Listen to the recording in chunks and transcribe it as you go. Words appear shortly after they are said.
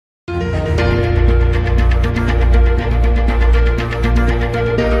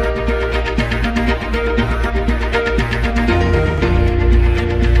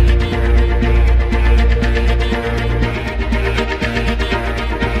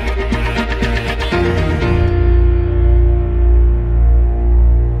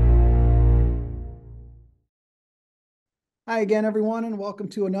again, everyone, and welcome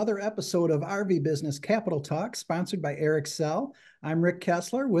to another episode of RV Business Capital Talk, sponsored by Eric Sell. I'm Rick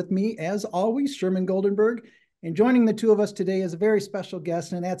Kessler. With me, as always, Sherman Goldenberg. And joining the two of us today is a very special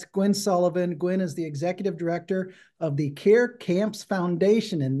guest, and that's Gwynn Sullivan. Gwynn is the executive director of the Care Camps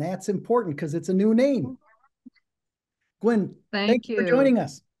Foundation, and that's important because it's a new name. Gwynn, thank Thank you for you. joining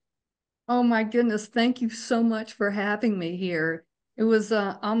us. Oh my goodness, thank you so much for having me here. It was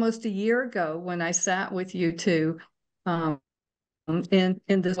almost a year ago when I sat with you two in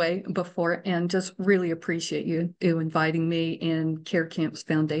this way before, and just really appreciate you inviting me and Care Camps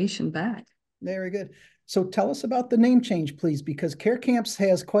Foundation back. Very good. So tell us about the name change, please, because Care Camps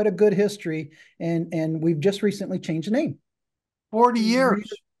has quite a good history, and we've just recently changed the name. 40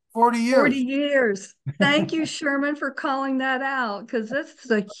 years. 40 years. 40 years. Thank you, Sherman, for calling that out, because this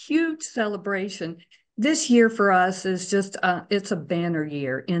is a huge celebration. This year for us is just, it's a banner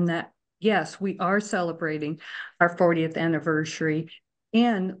year in that, yes, we are celebrating our 40th anniversary,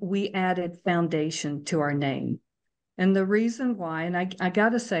 and we added foundation to our name. And the reason why, and I got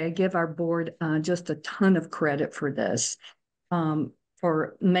to say, I give our board just a ton of credit for this,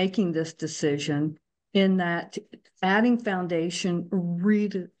 for making this decision, in that adding foundation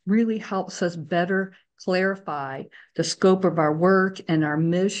really helps us better clarify the scope of our work and our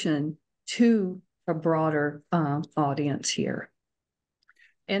mission to a broader audience here.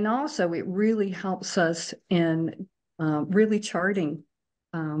 And also, it really helps us in really charting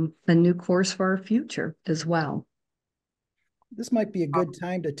a new course for our future as well. This might be a good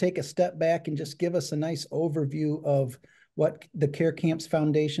time to take a step back and just give us a nice overview of what the Care Camps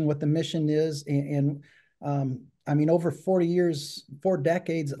Foundation, what the mission is, and I mean, over 40 years, 4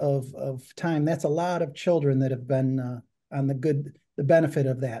 decades of time, that's a lot of children that have been on the benefit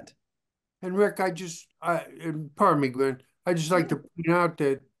of that. And Rick, pardon me, Glenn, I just like to point out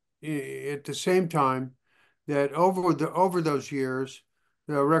that at the same time that over those years,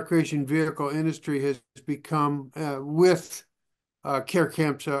 the recreation vehicle industry has become with Care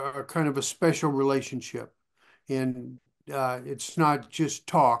Camps a kind of a special relationship, and it's not just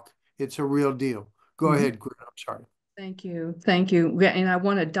talk; it's a real deal. Go ahead, Glenn. I'm sorry. Thank you. Thank you. And I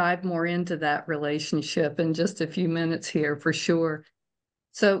want to dive more into that relationship in just a few minutes here for sure.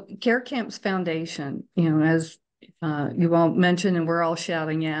 So Care Camps Foundation, as you all mentioned, and we're all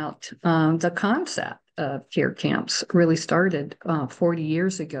shouting out, the concept of Care Camps really started 40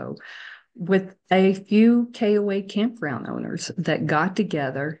 years ago with a few KOA campground owners that got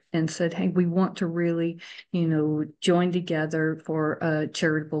together and said, hey, we want to really, join together for a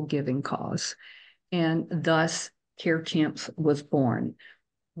charitable giving cause. And thus Care Camps was born.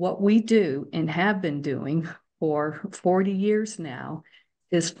 What we do and have been doing for 40 years now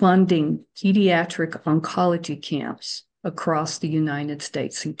is funding pediatric oncology camps across the United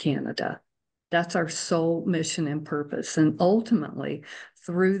States and Canada. That's our sole mission and purpose. And ultimately,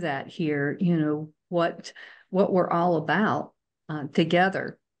 through that here, what we're all about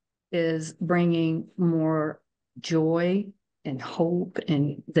together is bringing more joy and hope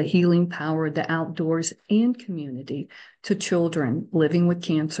and the healing power of the outdoors and community to children living with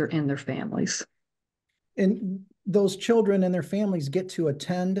cancer and their families. And those children and their families get to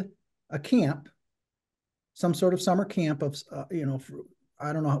attend a camp, some sort of summer camp of,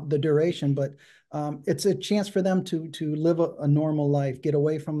 I don't know the duration, but it's a chance for them to live a normal life, get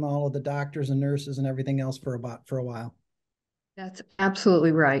away from all of the doctors and nurses and everything else for a while. That's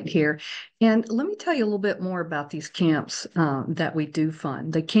absolutely right here. And let me tell you a little bit more about these camps that we do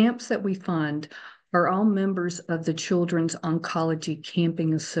fund. The camps that we fund are all members of the Children's Oncology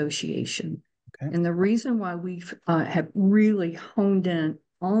Camping Association. Okay. And the reason why we have really honed in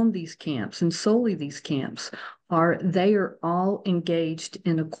on these camps and solely these camps they are all engaged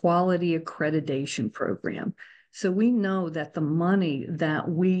in a quality accreditation program. So we know that the money that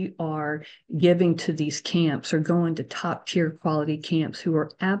we are giving to these camps are going to top tier quality camps who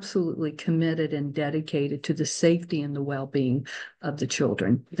are absolutely committed and dedicated to the safety and the well-being of the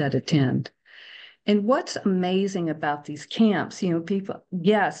children that attend. And what's amazing about these camps, people,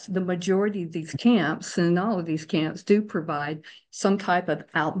 yes, the majority of these camps and all of these camps do provide some type of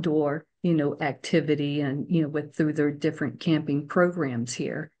outdoor, activity and, through their different camping programs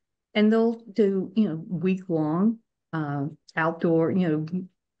here. And they'll do, week-long outdoor,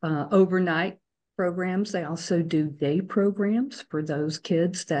 overnight programs. They also do day programs for those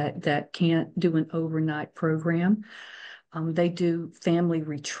kids that can't do an overnight program. They do family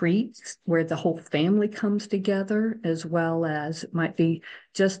retreats where the whole family comes together, as well as it might be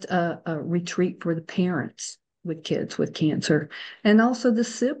just a retreat for the parents with kids with cancer, and also the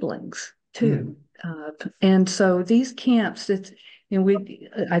siblings too. And so these camps,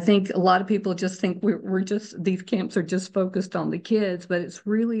 And I think a lot of people just think these camps are just focused on the kids, but it's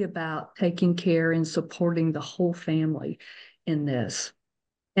really about taking care and supporting the whole family in this.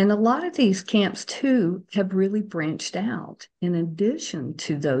 And a lot of these camps too have really branched out. In addition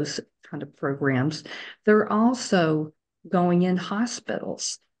to those kind of programs, they're also going in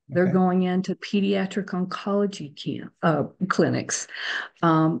hospitals. They're going into pediatric oncology clinics,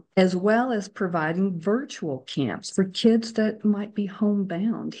 as well as providing virtual camps for kids that might be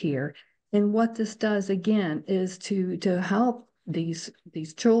homebound here. And what this does, again, is to help these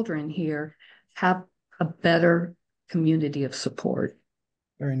children here have a better community of support.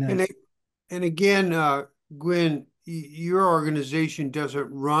 Very nice. And again, Gwynn, your organization doesn't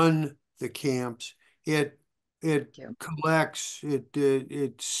run the camps. It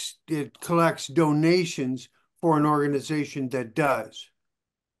collects donations for an organization that does.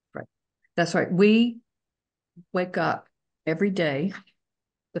 Right. That's right. We wake up every day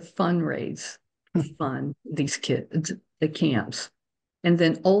to fundraise to fund these kids, the camps. And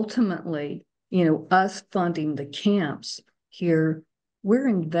then ultimately, us funding the camps here, we're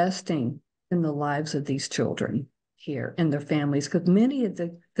investing in the lives of these children here and their families, because many of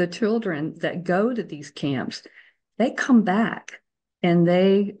the children that go to these camps, they come back and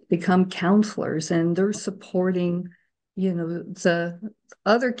they become counselors, and they're supporting, the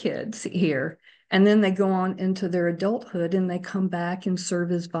other kids here. And then they go on into their adulthood and they come back and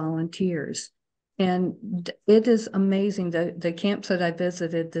serve as volunteers. And it is amazing. The camps that I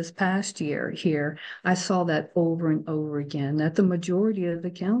visited this past year here, I saw that over and over again, that the majority of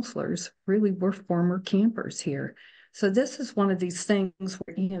the counselors really were former campers here. So this is one of these things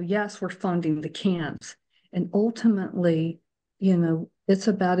where, yes, we're funding the camps. And ultimately, it's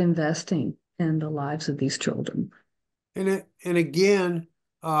about investing in the lives of these children. And again,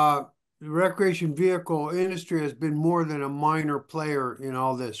 the recreation vehicle industry has been more than a minor player in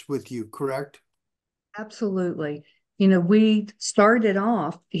all this with you, correct? Absolutely. We started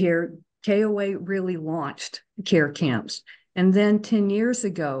off here, KOA really launched care camps. And then 10 years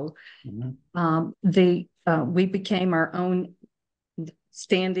ago, we became our own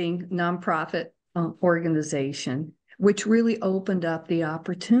standing nonprofit organization, which really opened up the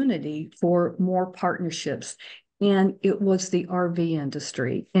opportunity for more partnerships. And it was the RV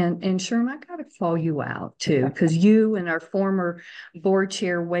industry. And Sherm, I got to call you out too, because you and our former board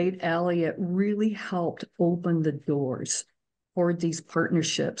chair, Wade Elliott, really helped open the doors for these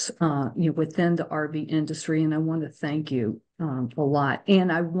partnerships within the RV industry. And I want to thank you a lot.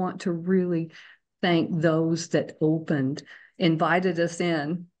 And I want to really thank those that invited us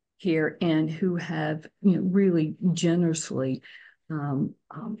in here, and who have really generously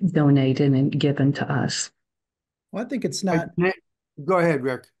donated and given to us. Well, I think it's not. Go ahead,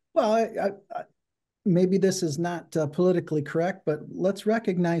 Rick. Well, maybe this is not politically correct, but let's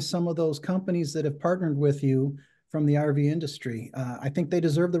recognize some of those companies that have partnered with you from the RV industry. I think they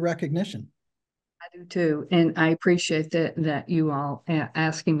deserve the recognition. I do too, and I appreciate that you all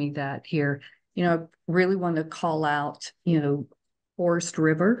asking me that here. I really want to call out, Forest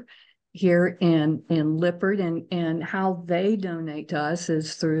River here in Lippert, and how they donate to us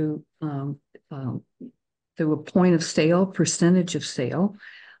is through a point of sale, percentage of sale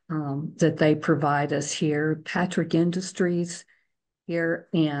that they provide us here. Patrick Industries here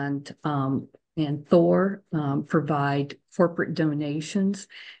and Thor provide corporate donations.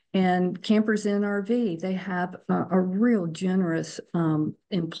 And Campers in RV, they have a real generous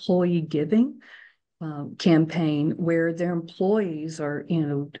employee giving campaign where their employees are,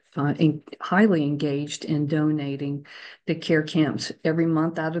 highly engaged in donating to care camps every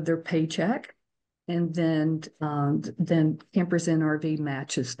month out of their paycheck. And then Campers in RV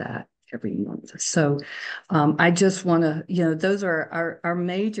matches that every month. So I just want to, those are our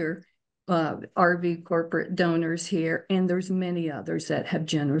major RV corporate donors here, and there's many others that have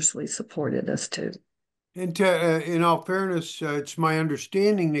generously supported us too. And in all fairness, it's my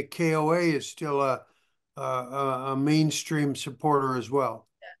understanding that KOA is still a mainstream supporter as well.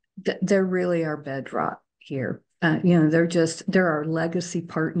 They're really our bedrock here. They're our legacy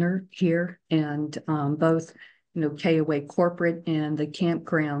partner here, and both, KOA corporate and the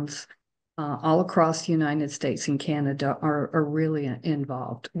campgrounds all across the United States and Canada are really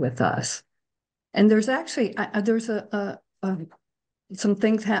involved with us. And there's actually there's some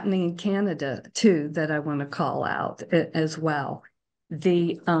things happening in Canada too that I want to call out as well.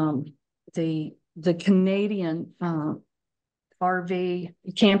 The Canadian RV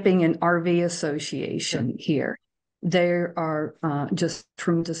Camping and RV Association here they are just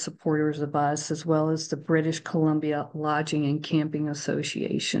tremendous supporters of us, as well as the British Columbia Lodging and Camping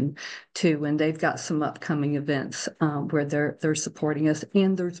Association too. And they've got some upcoming events where they're supporting us,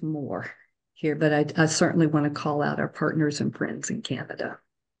 and there's more here. But I certainly want to call out our partners and friends in Canada.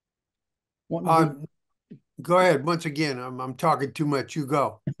 Go ahead. Once again, I'm talking too much. You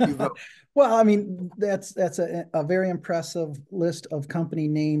go. You go. Well, I mean, that's a very impressive list of company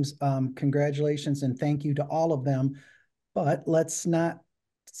names. Congratulations and thank you to all of them. But let's not,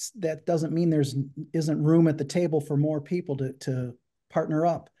 that doesn't mean there's isn't room at the table for more people to partner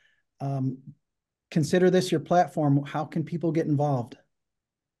up. Consider this your platform. How can people get involved?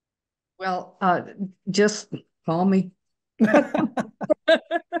 Well, just call me.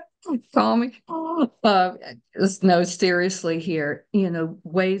 Call me. No, seriously here,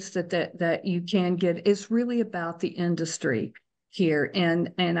 ways that you can get, it's really about the industry here.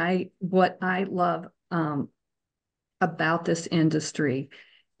 And what I love about this industry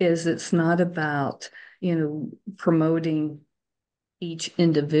is it's not about, promoting each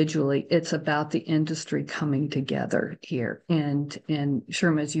individually. It's about the industry coming together here. And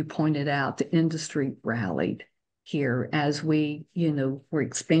Sherm, as you pointed out, the industry rallied here as we're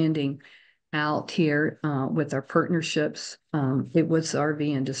expanding out here with our partnerships. It was the RV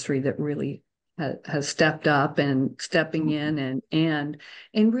industry that really has stepped up and stepping in and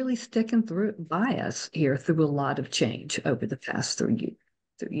really sticking through by us here through a lot of change over the past 3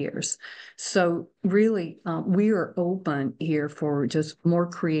 years. So really, we are open here for just more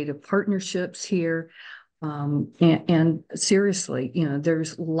creative partnerships here. And seriously,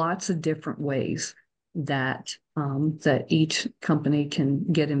 there's lots of different ways that each company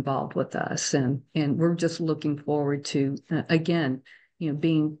can get involved with us, and we're just looking forward to again,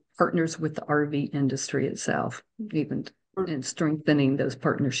 being partners with the RV industry itself, even and strengthening those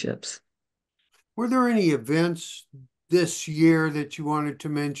partnerships. Were there any events this year that you wanted to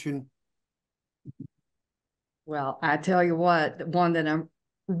mention? Well, I tell you what, one that I'm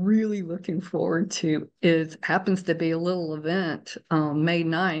really looking forward to happens to be a little event on May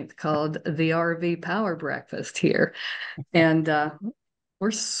 9th called the RV Power Breakfast here. And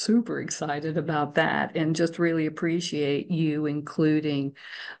we're super excited about that and just really appreciate you including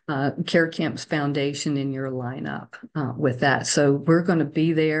Care Camps Foundation in your lineup with that. So we're going to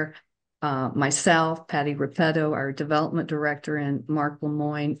be there. Myself, Patty Repetto, our development director, and Mark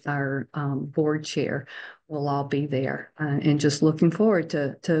Lemoyne, our board chair, will all be there, and just looking forward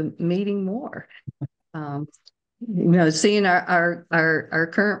to meeting more. Seeing our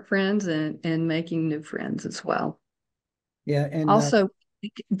current friends and making new friends as well. Yeah, and also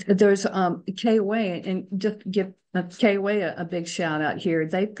there's KOA, and just give KOA a big shout out here.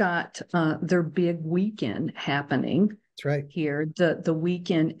 They've got their big weekend happening. That's right. Here, the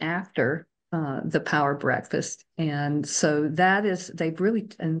weekend after the Power Breakfast. And so they've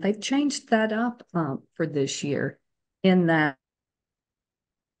changed that up for this year, in that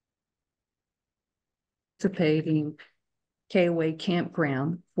participating KOA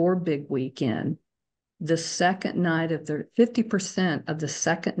campground for big weekend. The second night of 50% of the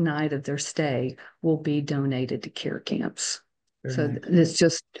second night of their stay will be donated to care camps. So nice. It's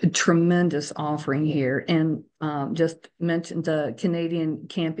just a tremendous offering here. And just mentioned the Canadian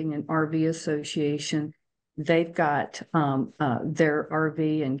Camping and RV Association. They've got their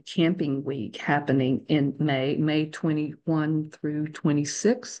RV and Camping Week happening in May 21 through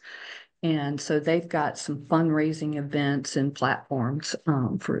 26. And so they've got some fundraising events and platforms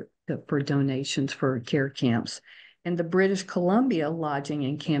for donations for care camps. And the British Columbia Lodging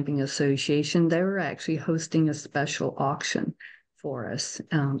and Camping Association, they were actually hosting a special auction for us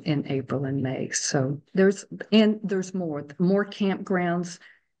in April and May. So there's more campgrounds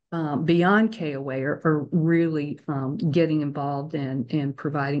beyond KOA are really getting involved and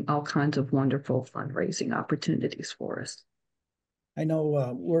providing all kinds of wonderful fundraising opportunities for us. I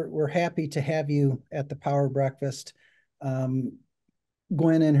know we're happy to have you at the Power Breakfast.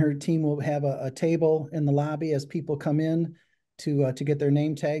 Gwynn and her team will have a table in the lobby as people come in to get their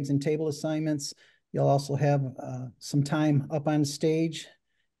name tags and table assignments. You'll also have some time up on stage.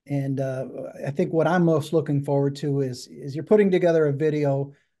 And I think what I'm most looking forward to is you're putting together a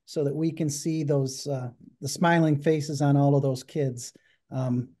video so that we can see those the smiling faces on all of those kids.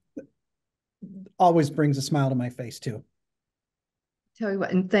 Always brings a smile to my face too. Tell you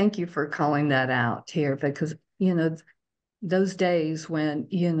what, and thank you for calling that out here, because those days when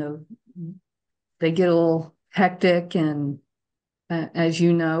they get a little hectic, and as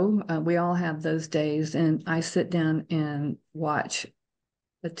you know, we all have those days, and I sit down and watch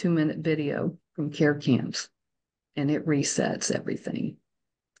a 2-minute video from care camps, and it resets everything.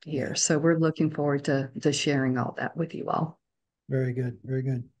 here. So we're looking forward to sharing all that with you all. Very good. Very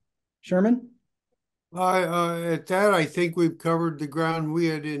good. Sherman? At that, I think we've covered the ground we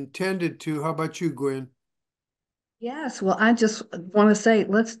had intended to. How about you, Gwynn? Yes, well, I just want to say,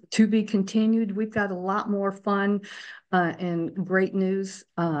 let's to be continued. We've got a lot more fun and great news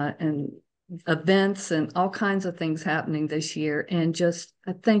and events and all kinds of things happening this year. And just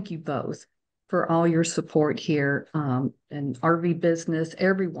thank you both for all your support here and RVBusiness,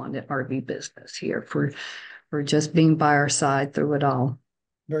 everyone at RVBusiness here for just being by our side through it all.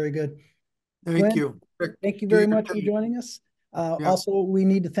 Very good. Thank Gwynn, you. thank you very much for joining us. Yeah. Also, we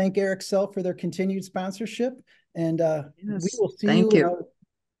need to thank Eric Sell for their continued sponsorship. And Yes, we will see thank you.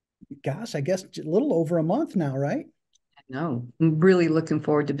 Gosh, I guess a little over a month now, right? No, I'm really looking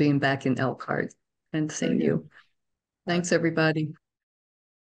forward to being back in Elkhart and seeing you. Thanks, everybody.